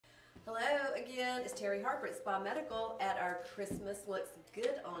Hello again, it's Terri Harper at Spa Medical at our Christmas Looks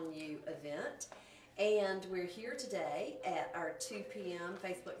Good on You event. And we're here today at our 2 p.m.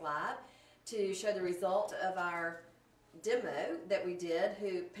 Facebook Live to show the result of our demo that we did,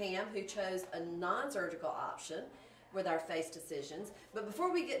 Pam, who chose a non-surgical option with our face decisions. But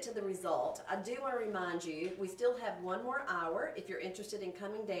before we get to the result, I do want to remind you, we still have one more hour if you're interested in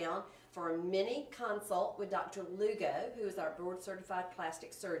coming down for a mini consult with Dr. Lugo, who is our board-certified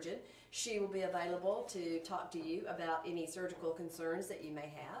plastic surgeon. She will be available to talk to you about any surgical concerns that you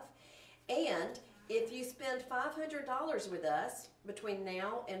may have. And if you spend $500 with us between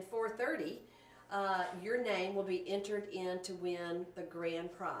now and 4:30, your name will be entered in to win the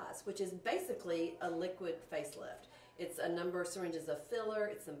grand prize, which is basically a liquid facelift. It's a number of syringes of filler,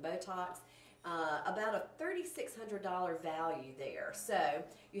 it's some Botox, about a $3,600 value there. So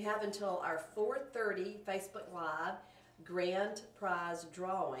you have until our 4:30 Facebook Live grand prize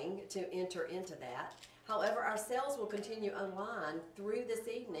drawing to enter into that. However, our sales will continue online through this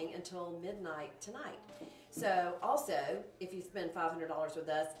evening until midnight tonight. So also, if you spend $500 with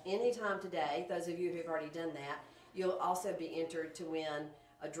us anytime today, those of you who have already done that, you'll also be entered to win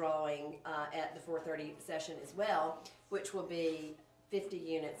a drawing at the 4:30 session as well, which will be 50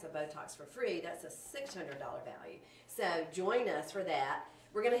 units of Botox for free. That's a $600 value. So join us for that.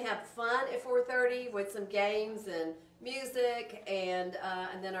 We're going to have fun at 4:30 with some games and music and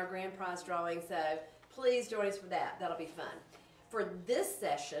then our grand prize drawing. So please join us for that. That'll be fun. For this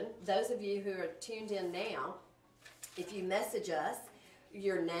session, those of you who are tuned in now, if you message us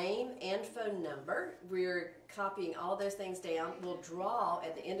your name and phone number, we're copying all those things down. We'll draw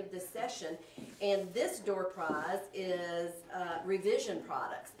at the end of this session, and this door prize is Revision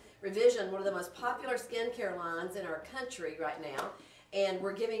products. Revision, one of the most popular skincare lines in our country right now, and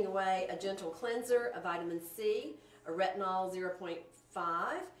we're giving away a gentle cleanser, a vitamin C, a retinol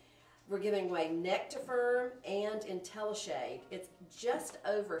 0.5. We're giving away Nectifirm and IntelliShade. It's just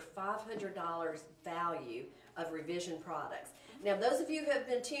over $500 value of Revision products. Now, those of you who have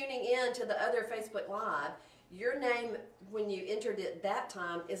been tuning in to the other Facebook Live, your name, when you entered it that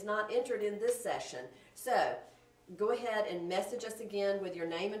time, is not entered in this session. So go ahead and message us again with your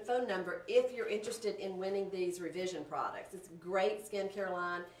name and phone number if you're interested in winning these Revision products. It's a great skincare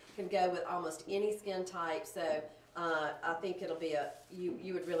line, can go with almost any skin type, so I think it'll be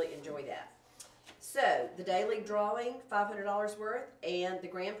you would really enjoy that. So the daily drawing, $500 worth, and the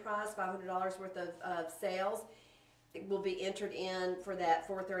grand prize, $500 worth of sales, will be entered in for that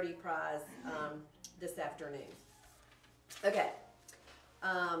 4:30 prize this afternoon. Okay,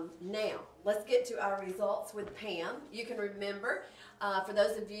 now let's get to our results with Pam. You can remember, for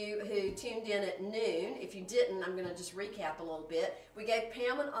those of you who tuned in at noon, if you didn't, I'm going to just recap a little bit. We gave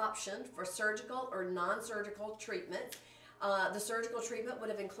Pam an option for surgical or non-surgical treatments. The surgical treatment would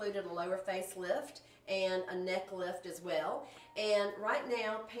have included a lower face lift and a neck lift as well. And right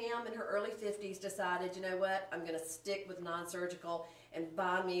now, Pam in her early 50s decided, you know what, I'm going to stick with non-surgical and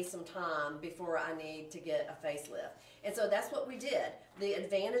buy me some time before I need to get a facelift. And so that's what we did. The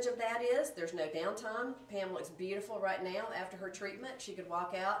advantage of that is there's no downtime. Pam looks beautiful right now after her treatment. She could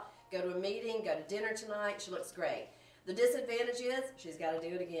walk out, go to a meeting, go to dinner tonight. She looks great. The disadvantage is she's got to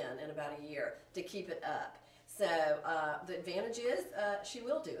do it again in about a year to keep it up. So the advantage is she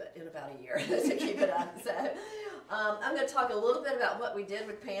will do it in about a year to keep it up. So I'm going to talk a little bit about what we did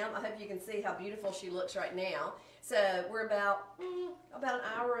with Pam. I hope you can see how beautiful she looks right now. So we're about an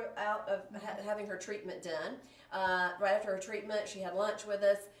hour out of having her treatment done. Right after her treatment, she had lunch with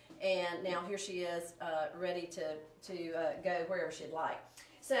us, and now here she is ready to go wherever she'd like.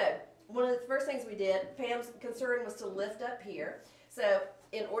 So one of the first things we did, Pam's concern was to lift up here. So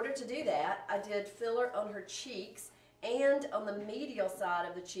in order to do that, I did filler on her cheeks and on the medial side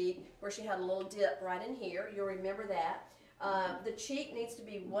of the cheek where she had a little dip right in here. You'll remember that. The cheek needs to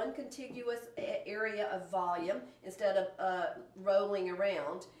be one contiguous area of volume instead of rolling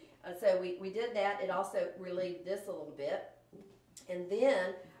around. So we did that. It also relieved this a little bit. And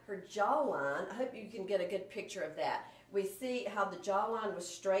then her jawline, I hope you can get a good picture of that. We see how the jawline was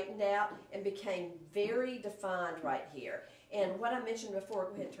straightened out and became very defined right here. And what I mentioned before,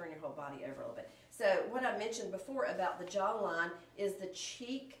 go ahead and turn your whole body over a little bit. So what I mentioned before about the jawline is the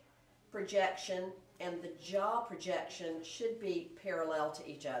cheek projection and the jaw projection should be parallel to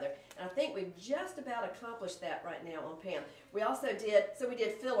each other. And I think we've just about accomplished that right now on Pam. We also did, so we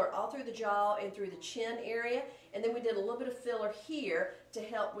did filler all through the jaw and through the chin area, and then we did a little bit of filler here to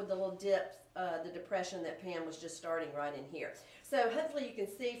help with the little dips, the depression that Pam was just starting right in here. So hopefully you can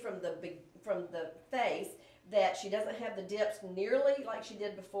see from the face that she doesn't have the dips nearly like she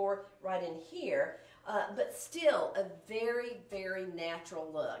did before right in here, but still a very, very natural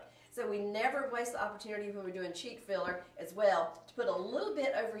look. So we never waste the opportunity when we're doing cheek filler as well to put a little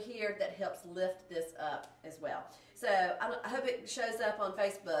bit over here that helps lift this up as well. So I hope it shows up on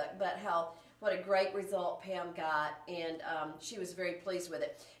Facebook, but what a great result Pam got, and she was very pleased with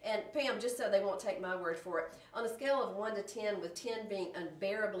it. And Pam, just so they won't take my word for it, on a scale of 1 to 10, with 10 being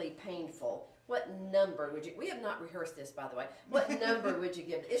unbearably painful, what number would you, we have not rehearsed this, by the way, what number would you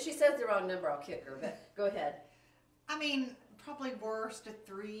give? If she says the wrong number, I'll kick her, but go ahead. I mean, probably worst a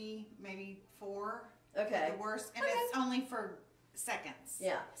 3, maybe 4. Okay. The worst, and it's only for seconds.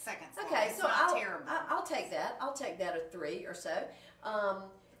 Yeah. Seconds. Okay, it's so not terrible. I'll take that. I'll take that a 3 or so.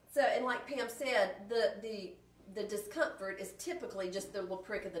 So, and like Pam said, the discomfort is typically just the little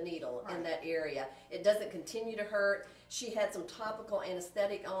prick of the needle in that area. It doesn't continue to hurt. She had some topical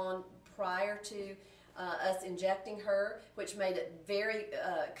anesthetic on prior to us injecting her, which made it very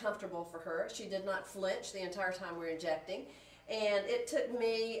comfortable for her. She did not flinch the entire time we were injecting. And it took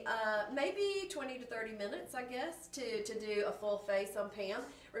me maybe 20 to 30 minutes, I guess, to do a full face on Pam.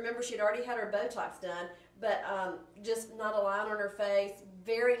 Remember, she'd already had her Botox done, but just not a line on her face.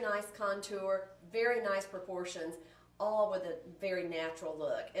 Very nice contour, very nice proportions, all with a very natural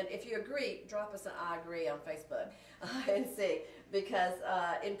look. And if you agree, drop us an I agree on Facebook and see, because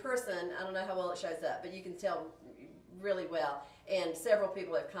in person, I don't know how well it shows up, but you can tell really well. And several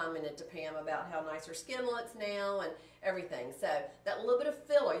people have commented to Pam about how nice her skin looks now and everything. So that little bit of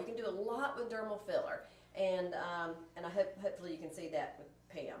filler, you can do a lot with dermal filler. And I hopefully you can see that with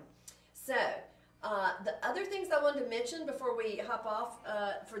Pam. So the other things I wanted to mention before we hop off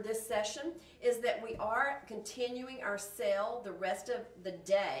for this session is that we are continuing our sale the rest of the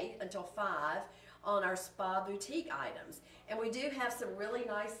day until 5 on our spa boutique items. And we do have some really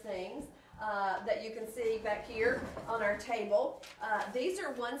nice things that you can see back here on our table. These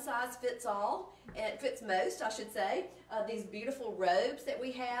are one size fits all, and it fits most, I should say. These beautiful robes that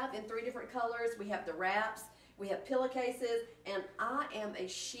we have in 3 different colors. We have the wraps, we have pillowcases, and I am a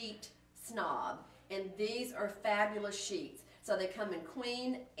sheet snob, and these are fabulous sheets. So they come in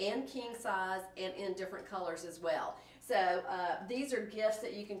queen and king size and in different colors as well. So these are gifts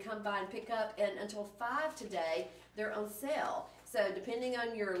that you can come by and pick up, and until 5 today, they're on sale. So depending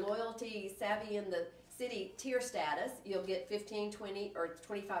on your loyalty, savvy in the city tier status, you'll get 15, 20, or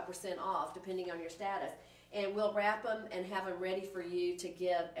 25% off depending on your status. And we'll wrap them and have them ready for you to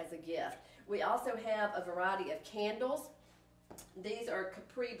give as a gift. We also have a variety of candles. These are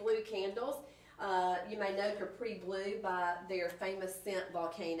Capri Blue candles. You may know Capri Blue by their famous scent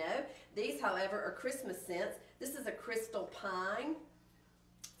Volcano. These, however, are Christmas scents. This is a crystal pine.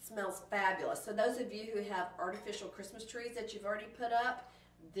 Smells fabulous. So those of you who have artificial Christmas trees that you've already put up,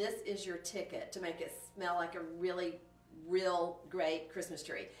 this is your ticket to make it smell like a really, real great Christmas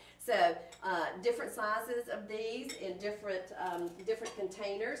tree. So different sizes of these in different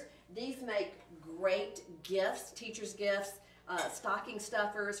containers. These make great gifts, teachers' gifts, stocking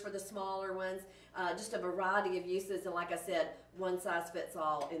stuffers for the smaller ones, just a variety of uses, and like I said, one size fits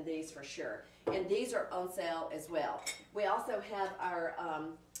all in these for sure. And these are on sale as well. We also have our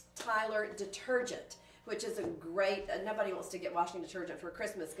Tyler detergent, which is a great, nobody wants to get washing detergent for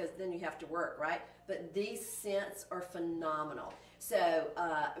Christmas because then you have to work, right? But these scents are phenomenal. So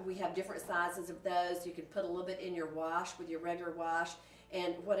we have different sizes of those. You can put a little bit in your wash with your regular wash,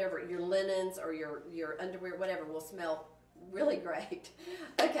 and whatever, your linens or your underwear, whatever, will smell really great.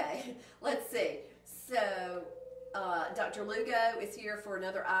 Okay, let's see. So Dr. Lugo is here for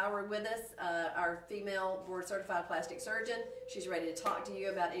another hour with us, our female board certified plastic surgeon. She's ready to talk to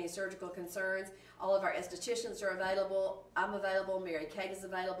you about any surgical concerns. All of our estheticians are available. I'm available. Mary Kate is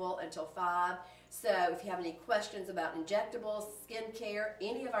available until 5. So if you have any questions about injectables, skincare,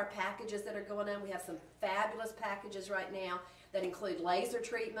 any of our packages that are going on, we have some fabulous packages right now that include laser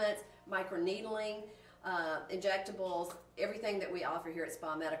treatments, microneedling, injectables. Everything that we offer here at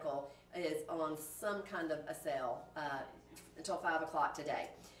Spa Medical is on some kind of a sale until 5 o'clock today.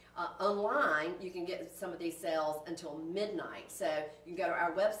 Online, you can get some of these sales until midnight. So you can go to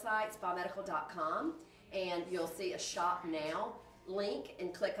our website, spamedical.com, and you'll see a Shop Now link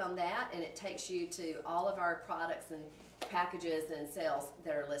and click on that, and it takes you to all of our products and packages and sales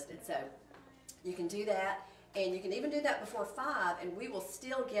that are listed. So you can do that, and you can even do that before 5, and we will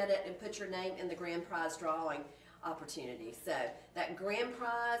still get it and put your name in the grand prize drawing opportunity. So that grand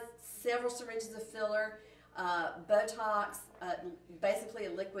prize, several syringes of filler, Botox, basically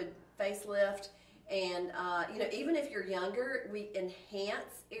a liquid facelift, and you know, even if you're younger, we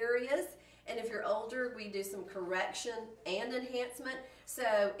enhance areas, and if you're older, we do some correction and enhancement.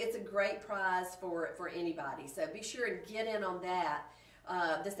 So it's a great prize for anybody. So be sure and get in on that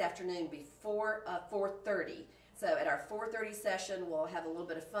this afternoon before 4:30. So at our 4:30 session, we'll have a little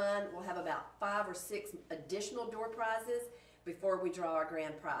bit of fun. We'll have about 5 or 6 additional door prizes before we draw our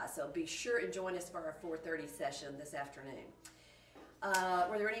grand prize. So be sure and join us for our 4:30 session this afternoon.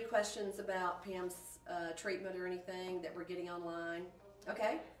 Were there any questions about Pam's treatment or anything that we're getting online?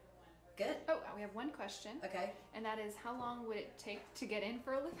 Okay, good. Oh, we have one question. Okay. And that is, how long would it take to get in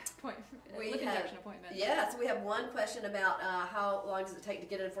for a lip appointment? Injection appointment. Yeah, so we have one question about how long does it take to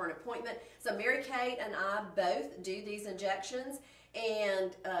get in for an appointment. So Mary Kate and I both do these injections,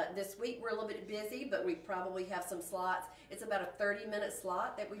 and this week we're a little bit busy, but we probably have some slots. It's about a 30-minute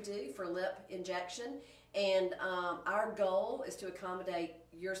slot that we do for lip injection, and our goal is to accommodate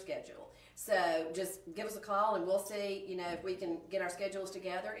your schedule. So just give us a call and we'll see, you know, if we can get our schedules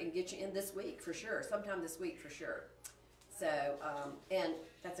together and get you in this week for sure, sometime this week for sure. So, and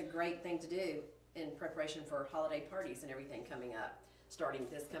that's a great thing to do in preparation for holiday parties and everything coming up, starting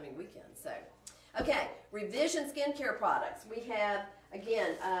this coming weekend. So, okay, revision skincare products. We have,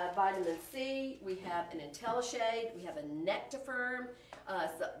 again, vitamin C, we have an IntelliShade, we have a Nectifirm,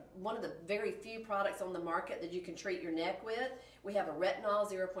 so one of the very few products on the market that you can treat your neck with. We have a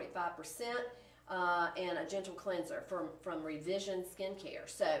retinol 0.5% and a gentle cleanser from Revision Skincare.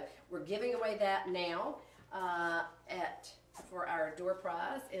 So we're giving away that now for our door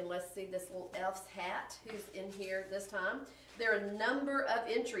prize. And let's see this little elf's hat who's in here this time. There are a number of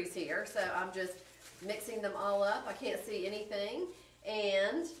entries here, so I'm just mixing them all up. I can't see anything.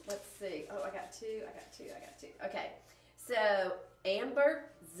 And let's see. Oh, I got two. Okay. So Amber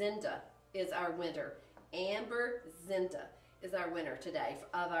Zinda is our winner. Amber Zinda is our winner today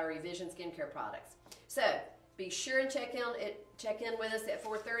of our Revision Skincare products. So be sure and check in with us at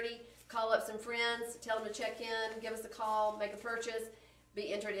 4:30. Call up some friends, tell them to check in, give us a call, make a purchase,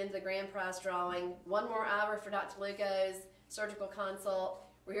 be entered into the grand prize drawing. One more hour for Dr. Lugo's surgical consult.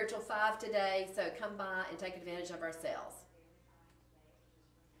 We're here till 5 today, so come by and take advantage of our sales.